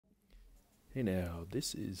Hey now,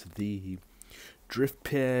 this is the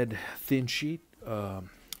Driftpad thin sheet,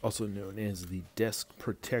 also known as the desk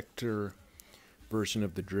protector version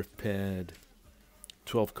of the Driftpad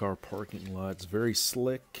 12-car parking lot. It's very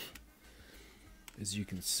slick, as you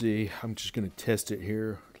can see. I'm just going to test it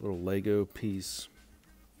here, a little Lego piece.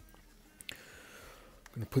 I'm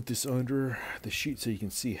going to put this under the sheet so you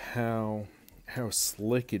can see how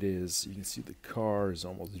slick it is. You can see the car is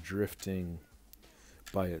almost drifting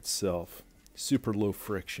by itself. Super low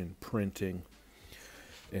friction printing.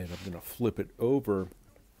 And I'm going to flip it over.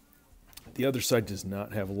 The other side does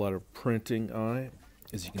not have a lot of printing on it.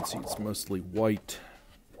 As you can see, it's mostly white.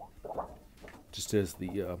 Just has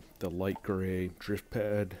the light gray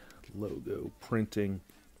Driftpad logo printing.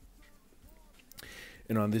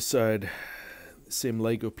 And on this side, the same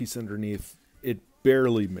Lego piece underneath, it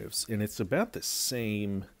barely moves. And it's about the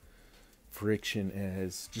same friction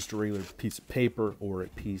as just a regular piece of paper or a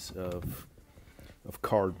piece of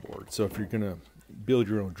cardboard. So if you're going to build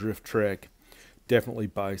your own drift track, definitely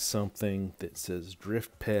buy something that says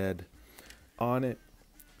Driftpad on it.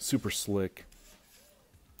 Super slick.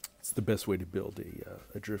 It's the best way to build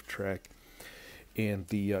a drift track. And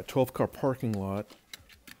the 12-car parking lot,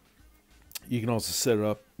 you can also set it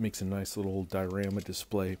up, makes a nice little diorama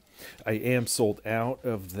display. I am sold out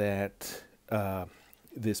of that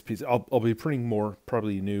this piece. I'll be printing more,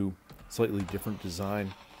 probably a new, slightly different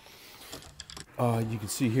design. You can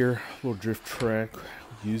see here a little drift track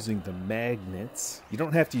using the magnets. You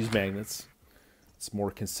don't have to use magnets. It's more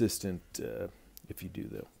consistent if you do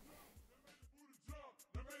though.